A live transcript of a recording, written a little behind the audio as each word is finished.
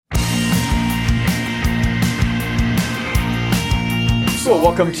Cool.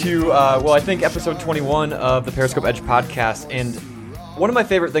 Welcome to, I think episode 21 of the Periscope Edge podcast. And one of my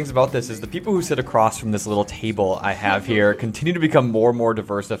favorite things about this is the people who sit across from this little table I have here continue to become more and more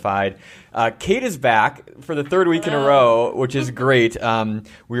diversified. Kate is back for the third week in a row, which is great.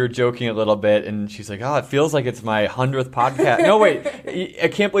 We were joking a little bit, and she's like, it feels like it's my 100th podcast. No, wait, I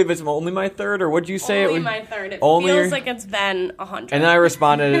can't believe it's only my third, or what'd you say? Only my third. It feels like it's been 100. And then I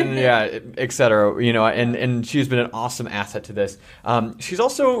responded, and et cetera, and she's been an awesome asset to this. She's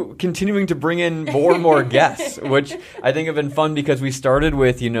also continuing to bring in more and more guests, which I think have been fun because we started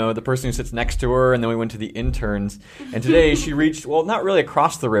with, the person who sits next to her, and then we went to the interns. And today she reached, not really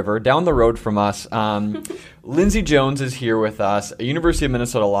across the river, down the road from us. Lindsay Jones is here with us, a University of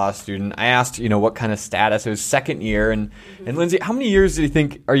Minnesota law student. I asked, what kind of status. It was second year. And Lindsay, how many years do you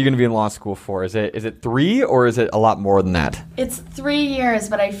think are you going to be in law school for? Is it 3 or is it a lot more than that? It's 3 years,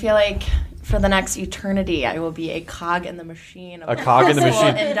 but I feel like for the next eternity, I will be a cog in the machine. A cog in the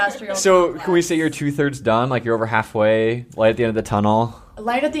machine. Industrial so complex. Can we say you're 2/3 done? Like you're over halfway, light at the end of the tunnel?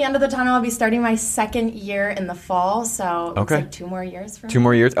 Light at the end of the tunnel. I'll be starting my second year in the fall, so it's like 2 more years for me. 2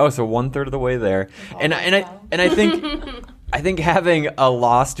 more years? Oh, so 1/3 of the way there. And I think I think having a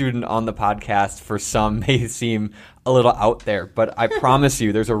law student on the podcast for some may seem a little out there, but I promise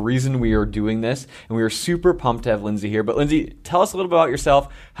you there's a reason we are doing this, and we are super pumped to have Lindsay here. But Lindsay, tell us a little bit about yourself.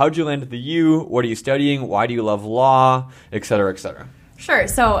 How'd you land at the U? What are you studying? Why do you love law? Et cetera, et cetera. Sure.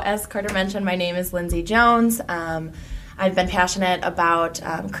 So as Carter mentioned, my name is Lindsay Jones. I've been passionate about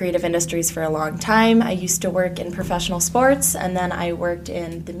creative industries for a long time. I used to work in professional sports, and then I worked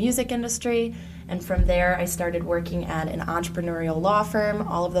in the music industry. And from there, I started working at an entrepreneurial law firm.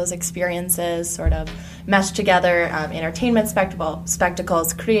 All of those experiences sort of meshed together, entertainment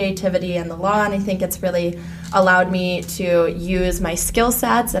spectacles, creativity, and the law. And I think it's really allowed me to use my skill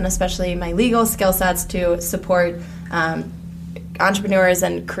sets, and especially my legal skill sets, to support entrepreneurs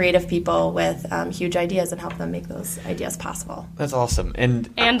and creative people with huge ideas and help them make those ideas possible. That's awesome. And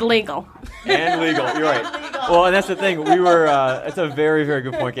legal. And legal. You're right. Well, and that's the thing. We were, it's a very, very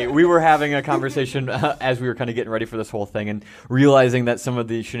good point, Kate. We were having a conversation as we were kind of getting ready for this whole thing and realizing that some of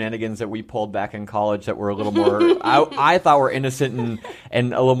the shenanigans that we pulled back in college that were a little more, I thought were innocent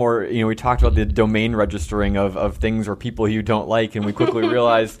and a little more, we talked about the domain registering of things or people you don't like, and we quickly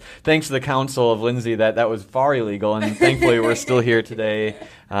realized, thanks to the counsel of Lindsay, that was far illegal, and thankfully we're still here today,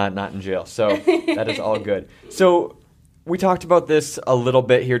 not in jail. So that is all good. So we talked about this a little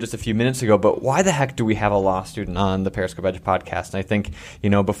bit here just a few minutes ago, but why the heck do we have a law student on the Periscope Edge podcast? And I think,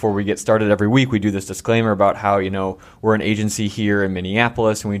 before we get started every week, we do this disclaimer about how, we're an agency here in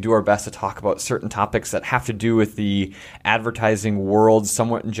Minneapolis, and we do our best to talk about certain topics that have to do with the advertising world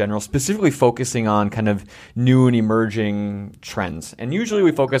somewhat in general, specifically focusing on kind of new and emerging trends. And usually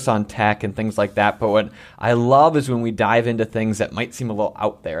we focus on tech and things like that, but what I love is when we dive into things that might seem a little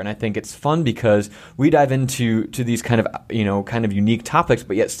out there. And I think it's fun because we dive into these kind of unique topics,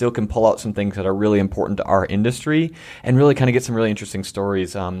 but yet still can pull out some things that are really important to our industry and really kind of get some really interesting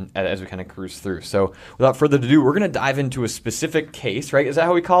stories as we kind of cruise through. So without further ado, we're going to dive into a specific case, right? Is that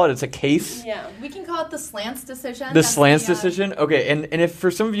how we call it? It's a case? Yeah, we can call it the Slants decision. The Slants decision? Okay, and if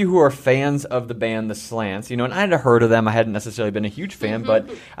for some of you who are fans of the band The Slants, and I had heard of them, I hadn't necessarily been a huge fan, but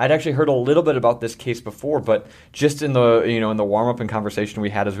I'd actually heard a little bit about this case before, but just in the, in the warm-up and conversation we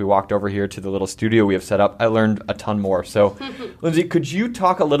had as we walked over here to the little studio we have set up, I learned a ton more. So, Lindsay, could you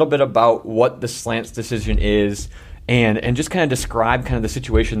talk a little bit about what the Slants decision is and just kind of describe kind of the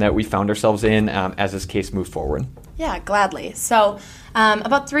situation that we found ourselves in as this case moved forward? Yeah, gladly. So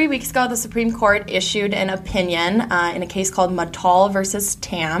about 3 weeks ago, the Supreme Court issued an opinion in a case called Mattal versus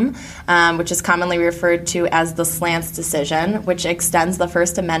Tam, which is commonly referred to as the Slants decision, which extends the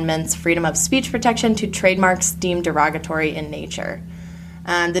First Amendment's freedom of speech protection to trademarks deemed derogatory in nature.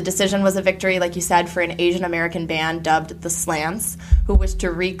 The decision was a victory, like you said, for an Asian American band dubbed the Slants, who wished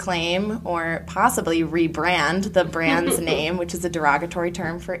to reclaim or possibly rebrand the brand's name, which is a derogatory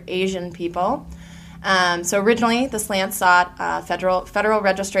term for Asian people. So originally, the Slants sought federal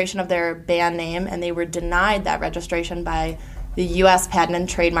registration of their band name, and they were denied that registration by the U.S. Patent and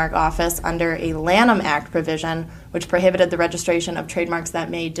Trademark Office under a Lanham Act provision, which prohibited the registration of trademarks that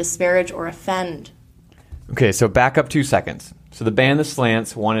may disparage or offend. Okay, so back up 2 seconds. So the band The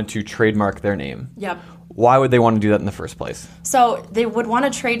Slants wanted to trademark their name. Yep. Why would they want to do that in the first place? So they would want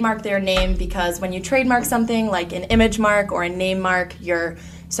to trademark their name because when you trademark something like an image mark or a name mark, you're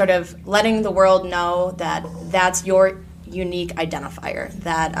sort of letting the world know that that's your unique identifier,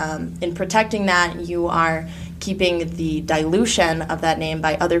 that in protecting that, you are keeping the dilution of that name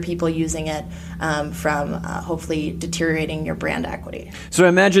by other people using it from hopefully deteriorating your brand equity. So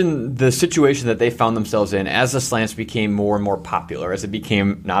imagine the situation that they found themselves in as the Slants became more and more popular, as it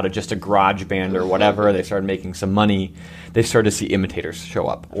became not just a garage band or whatever, they started making some money, they started to see imitators show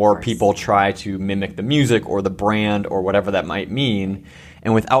up, or people try to mimic the music or the brand or whatever that might mean,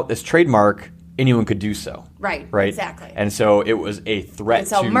 and without this trademark, anyone could do so. Right, exactly. And so it was a threat to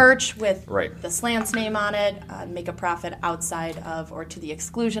sell merch with the Slants name on it, make a profit outside of or to the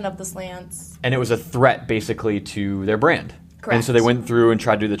exclusion of the Slants. And it was a threat basically to their brand. Correct. And so they went through and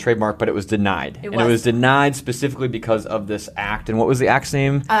tried to do the trademark, but it was denied. It was denied specifically because of this act. And what was the act's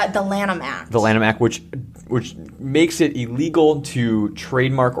name? The Lanham Act. The Lanham Act, which makes it illegal to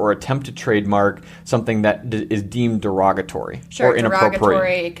trademark or attempt to trademark something that is deemed derogatory or inappropriate.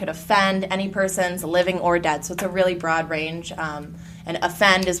 Derogatory. It could offend any persons, living or dead. So it's a really broad range. And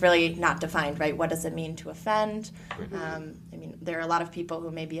offend is really not defined, right? What does it mean to offend? I mean, there are a lot of people who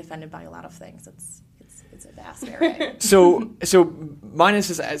may be offended by a lot of things. It's a vast area. So minus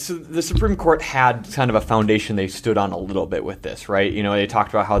this, so the Supreme Court had kind of a foundation they stood on a little bit with this, right? You know, they talked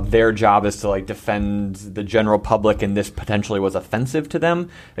about how their job is to like defend the general public, and this potentially was offensive to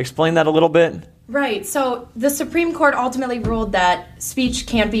them. Explain that a little bit. Right. So the Supreme Court ultimately ruled that speech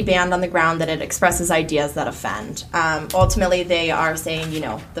can't be banned on the ground that it expresses ideas that offend. Ultimately, they are saying, you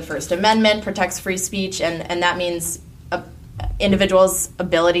know, the First Amendment protects free speech, and that means individuals'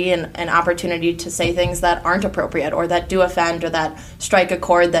 ability and opportunity to say things that aren't appropriate or that do offend or that strike a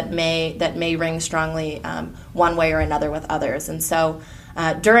chord that may ring strongly one way or another with others. And so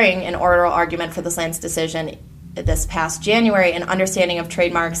during an oral argument for the Slants decision this past January, an understanding of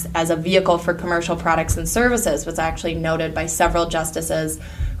trademarks as a vehicle for commercial products and services was actually noted by several justices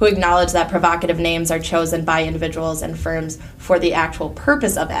who acknowledged that provocative names are chosen by individuals and firms for the actual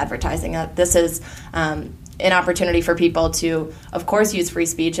purpose of advertising. This is an opportunity for people to, of course, use free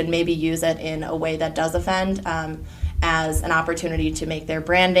speech and maybe use it in a way that does offend as an opportunity to make their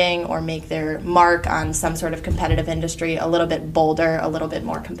branding or make their mark on some sort of competitive industry a little bit bolder, a little bit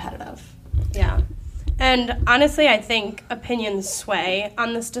more competitive. Yeah. And honestly, I think opinions sway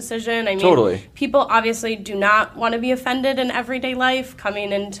on this decision. I mean, people obviously do not want to be offended in everyday life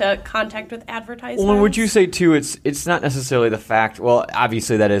coming into contact with advertisements. Well, and would you say, too, it's not necessarily the fact, well,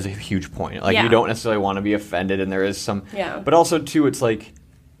 obviously that is a huge point. Like, you don't necessarily want to be offended, and there is some, but also, too, it's like,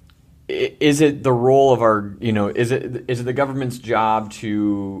 is it the role of our, you know, is it the government's job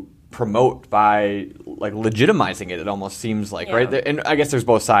to promote by like legitimizing it? It almost seems like, right? And I guess there's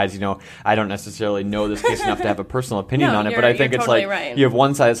both sides. You know, I don't necessarily know this case enough to have a personal opinion on it, but I think it's totally like you have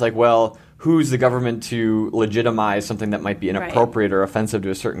one side. It's like, well, who's the government to legitimize something that might be inappropriate or offensive to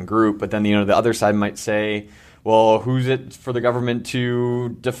a certain group? But then, you know, the other side might say, well, who's it for the government to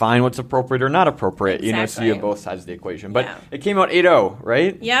define what's appropriate or not appropriate? You know, so you have both sides of the equation. But it came out 8-0,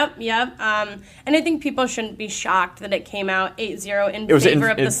 right? Yep. And I think people shouldn't be shocked that it came out 8-0 in favor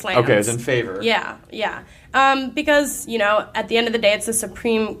of the Slants. Okay, it was in favor. Yeah. Because, you know, at the end of the day, it's the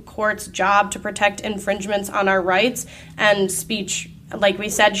Supreme Court's job to protect infringements on our rights, and speech, like we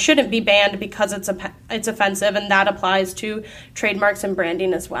said, shouldn't be banned because it's offensive, and that applies to trademarks and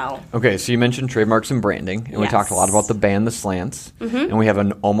branding as well. Okay, so you mentioned trademarks and branding, and we talked a lot about the band, the Slants, and we have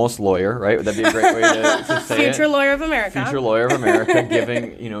an almost lawyer, right? Would that be a great way to say Future Lawyer of America. Future Lawyer of America,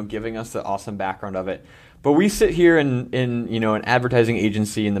 giving us the awesome background of it. But we sit here in an advertising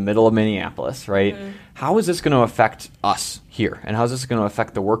agency in the middle of Minneapolis, right? Mm-hmm. How is this going to affect us here? And how is this going to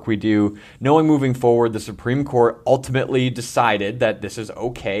affect the work we do? Knowing moving forward, the Supreme Court ultimately decided that this is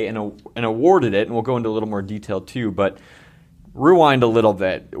okay and awarded it, and we'll go into a little more detail too, but rewind a little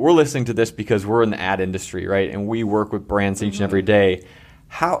bit. We're listening to this because we're in the ad industry, right? And we work with brands each and every day.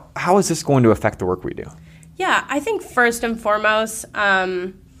 How is this going to affect the work we do? Yeah, I think first and foremost,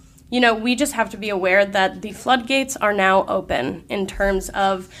 we just have to be aware that the floodgates are now open in terms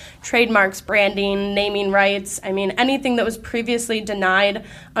of trademarks, branding, naming rights. I mean, anything that was previously denied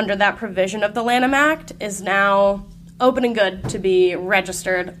under that provision of the Lanham Act is now open and good to be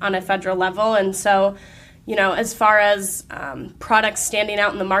registered on a federal level. And so, as far as products standing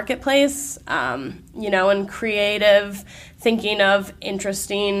out in the marketplace, and creative thinking of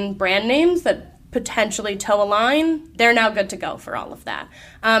interesting brand names that potentially toe a line, they're now good to go for all of that.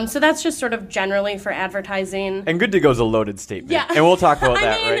 So that's just sort of generally for advertising. And good to go is a loaded statement. Yeah. And we'll talk about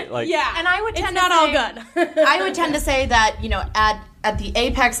that, right? And I would all good. I would tend to say that, at the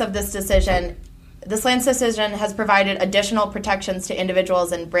apex of this decision, The Slants decision has provided additional protections to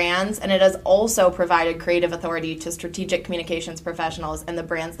individuals and brands, and it has also provided creative authority to strategic communications professionals and the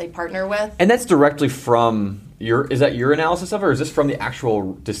brands they partner with. And that's directly from is that your analysis of it, or is this from the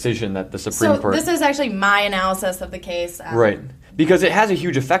actual decision that the Supreme Court... This is actually my analysis of the case. Right. Because it has a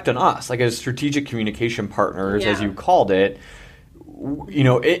huge effect on us, like as strategic communication partners, as you called it. You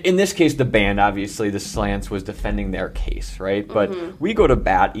know, in this case, the band, obviously, the Slants was defending their case, right? But we go to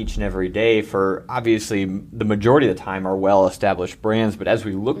bat each and every day for, obviously, the majority of the time are well-established brands. But as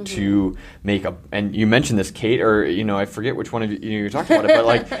we look to make and you mentioned this, Kate, or, you know, I forget which one of you talked about it, but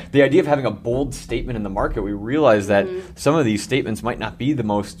like the idea of having a bold statement in the market, we realize that some of these statements might not be the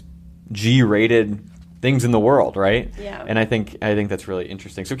most G-rated things in the world, right? Yeah. And I think that's really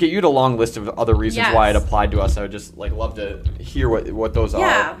interesting. So, Kate, you had a long list of other reasons why it applied to us. I would just love to hear what those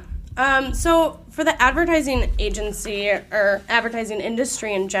are. So for the advertising agency or advertising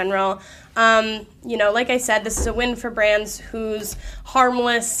industry in general, you know, like I said, this is a win for brands whose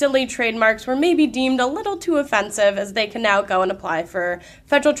harmless, silly trademarks were maybe deemed a little too offensive, as they can now go and apply for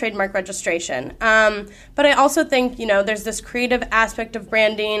federal trademark registration. But I also think, you know, there's this creative aspect of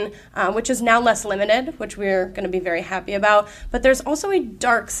branding, which is now less limited, which we're going to be very happy about. But there's also a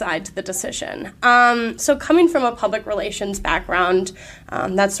dark side to the decision. So coming from a public relations background,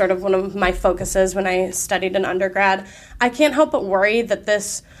 that's sort of one of my focuses when I studied in undergrad, I can't help but worry that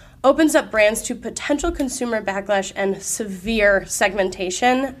this opens up brands to potential consumer backlash and severe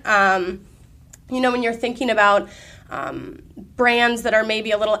segmentation. You know, when you're thinking about brands that are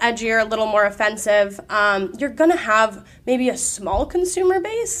maybe a little edgier, a little more offensive, you're going to have maybe a small consumer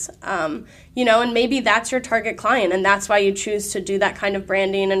base, you know, and maybe that's your target client, and that's why you choose to do that kind of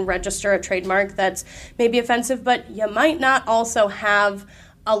branding and register a trademark that's maybe offensive, but you might not also have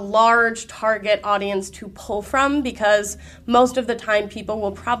a large target audience to pull from, because most of the time people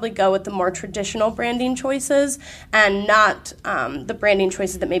will probably go with the more traditional branding choices and not the branding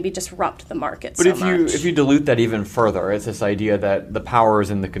choices that maybe disrupt the market but so much. If you dilute that even further, it's this idea that the power is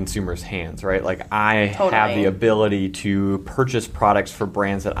in the consumer's hands, right? Like I have the ability to purchase products for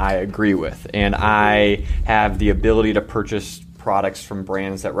brands that I agree with, and I have the ability to purchase products from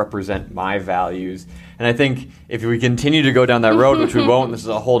brands that represent my values. And I think if we continue to go down that road, which we won't, this is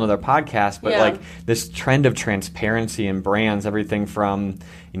a whole other podcast, but like this trend of transparency in brands, everything from,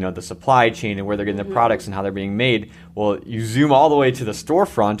 you know, the supply chain and where they're getting their products and how they're being made. Well, you zoom all the way to the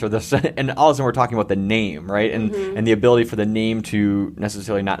storefront, and all of a sudden we're talking about the name, right? And the ability for the name to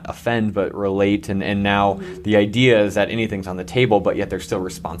necessarily not offend but relate. And now the idea is that anything's on the table, but yet there's still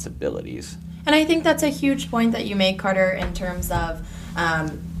responsibilities. And I think that's a huge point that you make, Carter, in terms of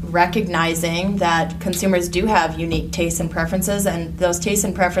recognizing that consumers do have unique tastes and preferences, and those tastes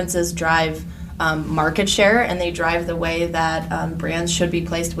and preferences drive market share, and they drive the way that brands should be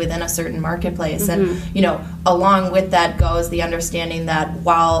placed within a certain marketplace. And, you know, along with that goes the understanding that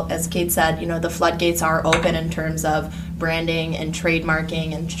while, as Kate said, you know, the floodgates are open in terms of branding and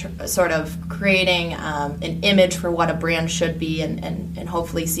trademarking and sort of creating an image for what a brand should be, and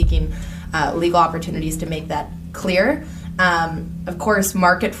hopefully seeking legal opportunities to make that clear. Of course,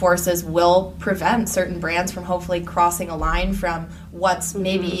 market forces will prevent certain brands from hopefully crossing a line from what's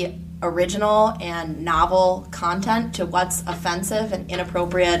maybe original and novel content to what's offensive and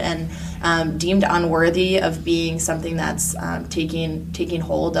inappropriate and deemed unworthy of being something that's taking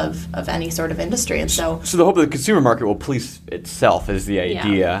hold of any sort of industry. And so the hope of the consumer market will police itself is the idea.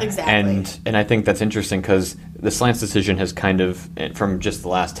 Yeah, exactly. And I think that's interesting because the Slants decision has kind of, from just the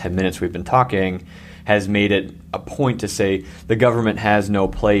last 10 minutes we've been talking, has made it a point to say the government has no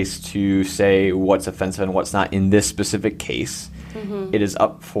place to say what's offensive and what's not in this specific case. It is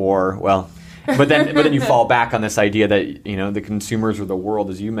up for, but then you fall back on this idea that, you know, the consumers or the world,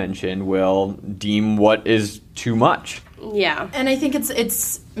 as you mentioned, will deem what is too much. Yeah. And I think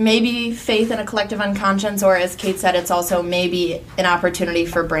it's maybe faith in a collective unconscious, or as Kate said, it's also maybe an opportunity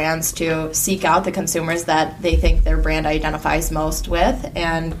for brands to seek out the consumers that they think their brand identifies most with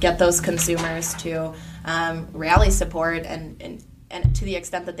and get those consumers to rally support and to the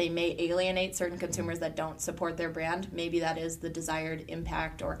extent that they may alienate certain consumers that don't support their brand, maybe that is the desired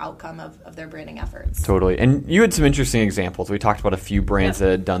impact or outcome of their branding efforts. Totally. And you had some interesting examples. We talked about a few brands that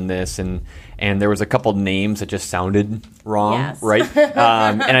had done this, and there was a couple names that just sounded wrong, right?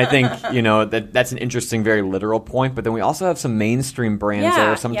 And I think, you know, that's an interesting, very literal point. But then we also have some mainstream brands that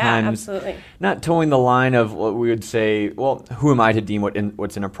are sometimes not towing the line of what we would say, well, who am I to deem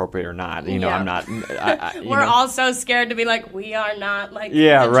what's inappropriate or not? You know, I'm not. We're all so scared to be like, we are not like the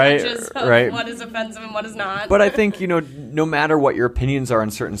right, judges of what is offensive and what is not. But I think, no matter what your opinions are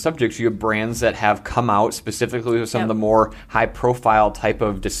on certain subjects, you have brands that have come out specifically with some of the more high-profile type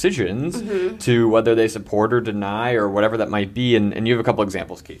of decisions to whether they support or deny or whatever that might be. And you have a couple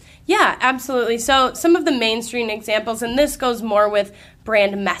examples, Keith. Yeah, absolutely. So some of the mainstream examples, and this goes more with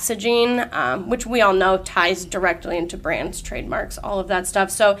brand messaging, which we all know ties directly into brands, trademarks, all of that stuff.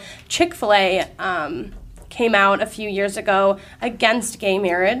 So Chick-fil-A came out a few years ago against gay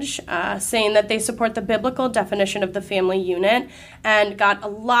marriage, saying that they support the biblical definition of the family unit, and got a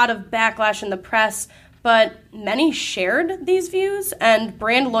lot of backlash in the press. But many shared these views, and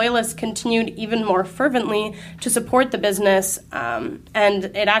brand loyalists continued even more fervently to support the business, and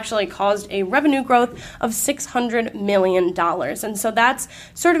it actually caused a revenue growth of $600 million. And so that's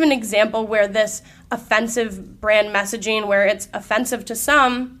sort of an example where this offensive brand messaging, where it's offensive to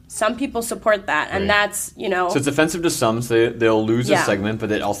some people support that, and that's, So it's offensive to some, so they'll lose a segment,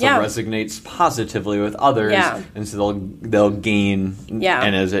 but it also resonates positively with others, and so they'll gain,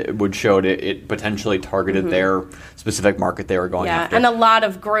 and as it would show, it potentially targeted their specific market they were going after. And a lot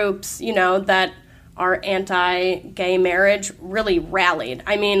of groups, that are anti-gay marriage really rallied.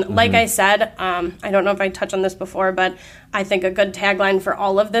 I mean, like I said, I don't know if I touched on this before, but I think a good tagline for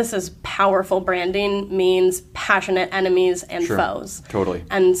all of this is powerful branding means passionate enemies and foes. Totally.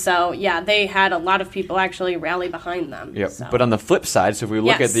 And so, they had a lot of people actually rally behind them. Yep. So. But on the flip side, so if we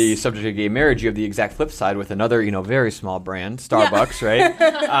look at the subject of gay marriage, you have the exact flip side with another, very small brand, Starbucks, right?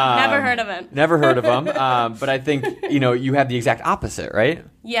 Never heard of it. Never heard of them. But I think, you have the exact opposite, right?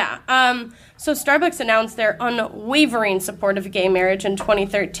 Yeah. So Starbucks announced their unwavering support of gay marriage in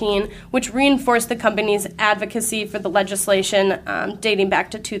 2013, which reinforced the company's advocacy for the legislation dating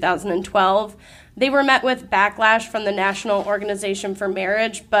back to 2012. They were met with backlash from the National Organization for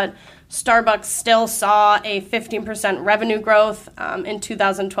Marriage, but Starbucks still saw a 15% revenue growth in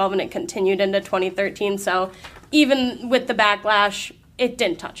 2012, and it continued into 2013. So even with the backlash, it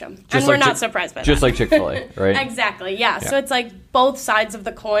didn't touch them. And we're not surprised by that. Just like Chick-fil-A, right? Exactly, yeah. So it's like both sides of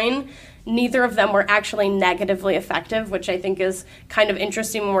the coin. Neither of them were actually negatively effective, which I think is kind of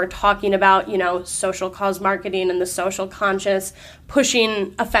interesting when we're talking about, social cause marketing and the social conscious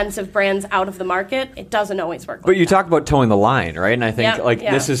pushing offensive brands out of the market. It doesn't always work. But you talk about towing the line, right? And I think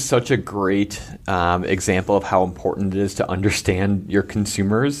this is such a great example of how important it is to understand your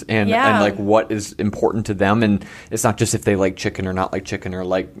consumers and like what is important to them. And it's not just if they like chicken or not like chicken or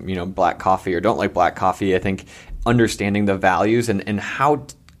like, black coffee or don't like black coffee. I think understanding the values and how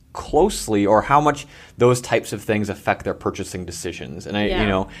closely or how much those types of things affect their purchasing decisions. And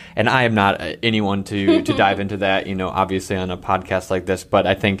and I am not anyone to dive into that, obviously on a podcast like this, but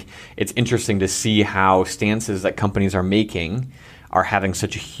I think it's interesting to see how stances that companies are making are having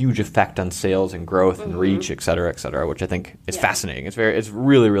such a huge effect on sales and growth and reach, et cetera, which I think is fascinating. It's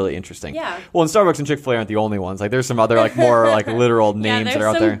really, really interesting. Yeah. Well, and Starbucks and Chick-fil-A aren't the only ones. Like there's some other more literal names that are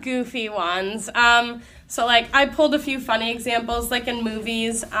out there. There's some goofy ones. So I pulled a few funny examples in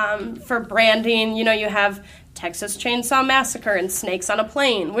movies for branding. You have Texas Chainsaw Massacre and Snakes on a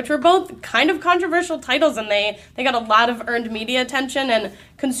Plane, which were both kind of controversial titles, and they got a lot of earned media attention, and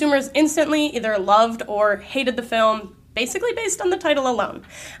consumers instantly either loved or hated the film, basically based on the title alone,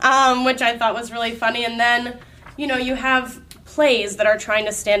 which I thought was really funny. And then, you have plays that are trying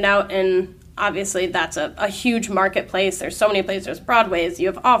to stand out, and obviously that's a huge marketplace. There's so many plays. There's Broadways, you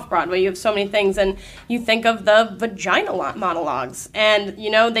have off-Broadway, you have so many things, and you think of the vagina monologues, and,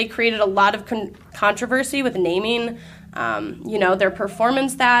 they created a lot of controversy with naming their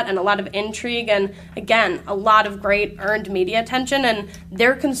performance and a lot of intrigue, and again, a lot of great earned media attention, and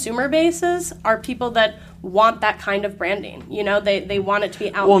their consumer bases are people that want that kind of branding. They want it to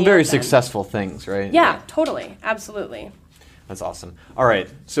be out. Well, and very successful things, right? Yeah, totally, absolutely. That's awesome. All right,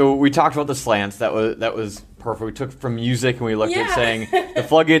 so we talked about the slants. That was perfect. We took from music and we looked at saying the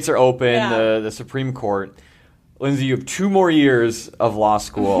floodgates are open. The Supreme Court. Lindsay, you have 2 more years of law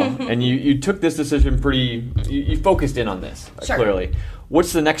school, and you took this decision you focused in on this, clearly.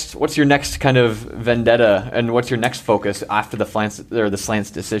 What's your next kind of vendetta, and what's your next focus after the slants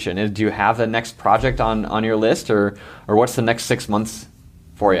decision? Do you have the next project on your list, or what's the next 6 months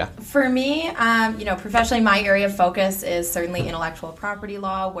for you? For me, professionally, my area of focus is certainly intellectual property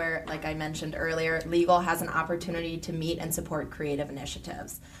law, where, like I mentioned earlier, legal has an opportunity to meet and support creative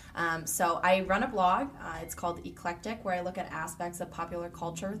initiatives. So I run a blog. It's called Eclectic, where I look at aspects of popular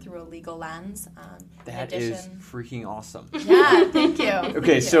culture through a legal lens. That is freaking awesome. Yeah, thank you.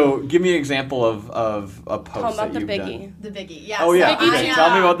 Okay, so give me an example of a post that you've done. The Biggie, yeah. Oh yeah. Biggie, Okay.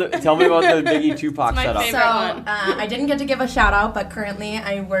 Tell me about the Biggie Tupac my setup. favorite. So I didn't get to give a shout out, but currently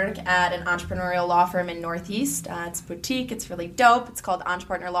I work at an entrepreneurial law firm in Northeast. It's boutique. It's really dope. It's called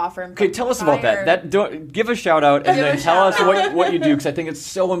Entrepreneur Law Firm. Okay, tell us about that. Don't give a shout out and then tell us what you do, because I think it's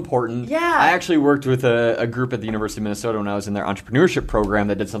so important. Yeah. I actually worked with a group at the University of Minnesota when I was in their entrepreneurship program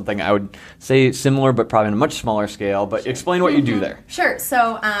that did something I would say similar, but probably on a much smaller scale. But explain what you do there. Sure.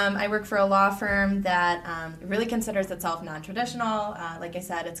 So I work for a law firm that really considers itself non-traditional. Like I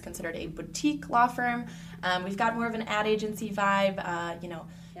said, it's considered a boutique law firm. We've got more of an ad agency vibe.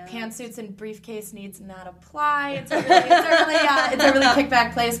 Pantsuits and briefcase needs not apply. It's a really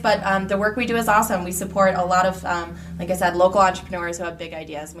kickback place, but the work we do is awesome. We support a lot of, like I said, local entrepreneurs who have big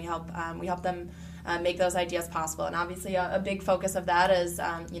ideas, and we help them make those ideas possible. And obviously, a big focus of that is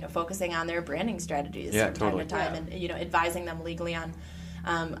focusing on their branding strategies from time to time, and advising them legally on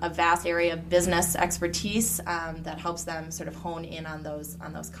a vast area of business expertise that helps them sort of hone in on those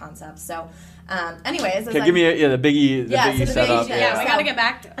concepts. So, anyways, give me the Biggie setup. Yeah, we got to get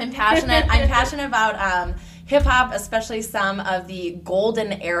back to it. I'm passionate about hip hop, especially some of the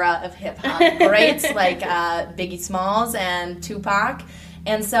golden era of hip hop greats like Biggie Smalls and Tupac.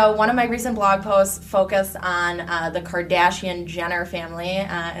 And so one of my recent blog posts focused on the Kardashian-Jenner family.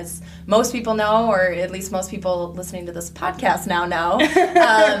 As most people know, or at least most people listening to this podcast now know,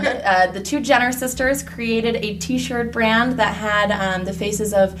 the two Jenner sisters created a T-shirt brand that had the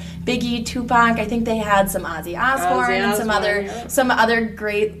faces of Biggie, Tupac. I think they had some Ozzy Osbourne and some other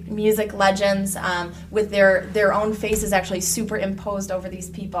great music legends with their own faces actually superimposed over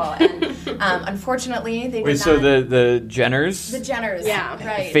these people. And unfortunately, they did not. So the Jenners? The Jenners, yeah.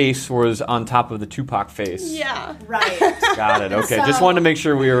 Right. Face was on top of the Tupac face. Yeah. Right. Got it. Okay. So, Just wanted to make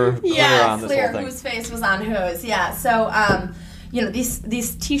sure we were clear on this whole thing. Whose face was on whose. Yeah. So,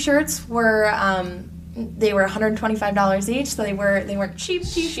 these T-shirts were they were $125 each, so they weren't cheap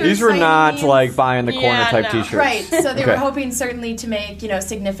T-shirts. These were not like buy in the corner type T-shirts. Right. So they were hoping certainly to make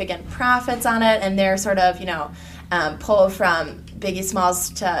significant profits on it, and their sort of pull from Biggie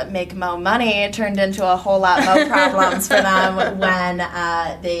Smalls to make Mo money. It turned into a whole lot more problems for them when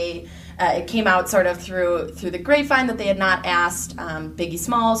it came out sort of through the grapevine that they had not asked Biggie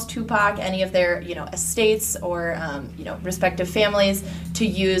Smalls, Tupac, any of their estates or respective families to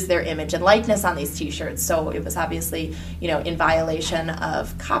use their image and likeness on these T-shirts. So it was obviously in violation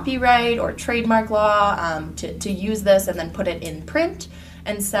of copyright or trademark law to use this and then put it in print.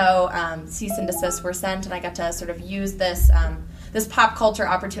 And so cease and desist were sent, and I got to sort of use this pop culture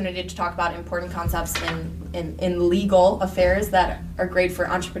opportunity to talk about important concepts in legal affairs that are great for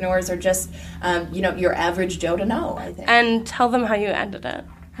entrepreneurs or just your average Joe to know, I think. And tell them how you ended it.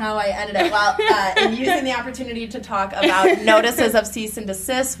 How I ended it. Well, in using the opportunity to talk about notices of cease and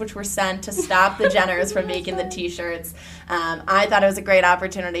desist, which were sent to stop the Jenners from making the T-shirts. I thought it was a great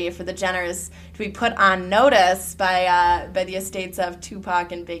opportunity for the Jenners to be put on notice by the estates of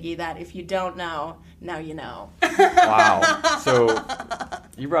Tupac and Biggie that if you don't know, now you know. Wow. So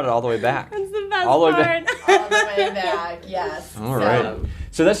you brought it all the way back. That's the best all part. All the way back, yes. All right.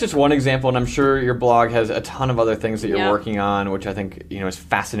 So that's just one example, and I'm sure your blog has a ton of other things that you're working on, which I think is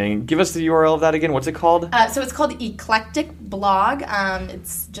fascinating. Give us the URL of that again. What's it called? So it's called Eclectic Blog.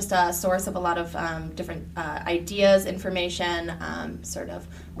 It's just a source of a lot of different ideas, information, sort of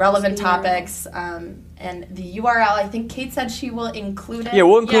relevant topics. And the URL, I think Kate said she will include it. Yeah,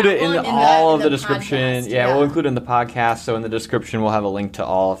 we'll include it in all of the description. Podcast, we'll include it in the podcast. So in the description, we'll have a link to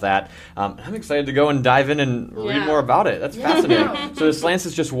all of that. I'm excited to go and dive in and read more about it. That's fascinating. So the Slants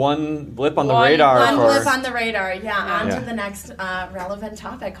is just one blip on the radar. One blip on the radar, on to the next relevant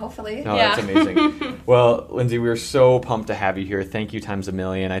topic, hopefully. Oh, that's amazing. Well, Lindsay, we're so pumped to have you here. Thank you times a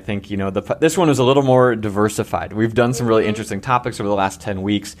million. I think, this one was a little more diversified. We've done some really interesting topics over the last 10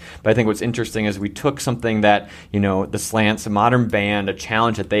 weeks, but I think what's interesting is we took something that, the Slants, a modern band, a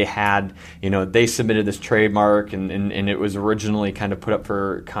challenge that they had, they submitted this trademark and it was originally kind of put up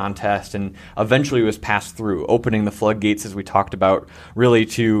for contest and eventually was passed through, opening the floodgates, as we talked about, really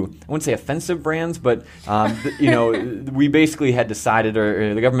to, I wouldn't say offensive brands, but, we basically had decided,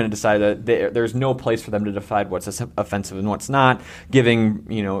 or the government had decided that there's no place for them to decide what's offensive and what's not, giving,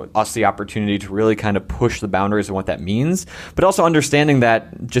 us the opportunity to really kind of push the boundaries of what that means, but also understanding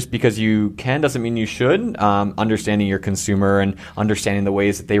that just because you can doesn't mean you should. Understanding your consumer and understanding the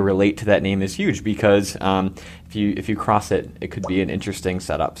ways that they relate to that name is huge, because if you cross it, it could be an interesting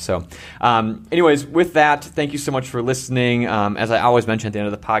setup. So anyways, with that, thank you so much for listening. As I always mention at the end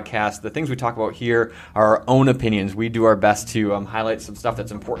of the podcast, the things we talk about here are our own opinions. We do our best to highlight some stuff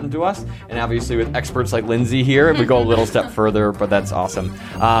that's important to us, and obviously with experts like Lindsay here, we go a little step further, but that's awesome.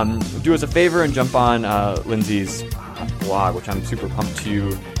 Do us a favor and jump on Lindsay's blog, which I'm super pumped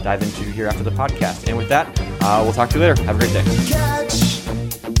to dive into here after the podcast. And with that, we'll talk to you later. Have a great day. Catch.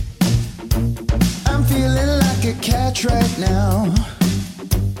 I'm feeling like a catch right now,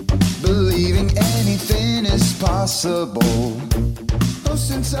 believing anything is possible. Oh,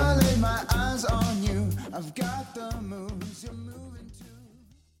 since I laid my eyes on you, I've got the moves.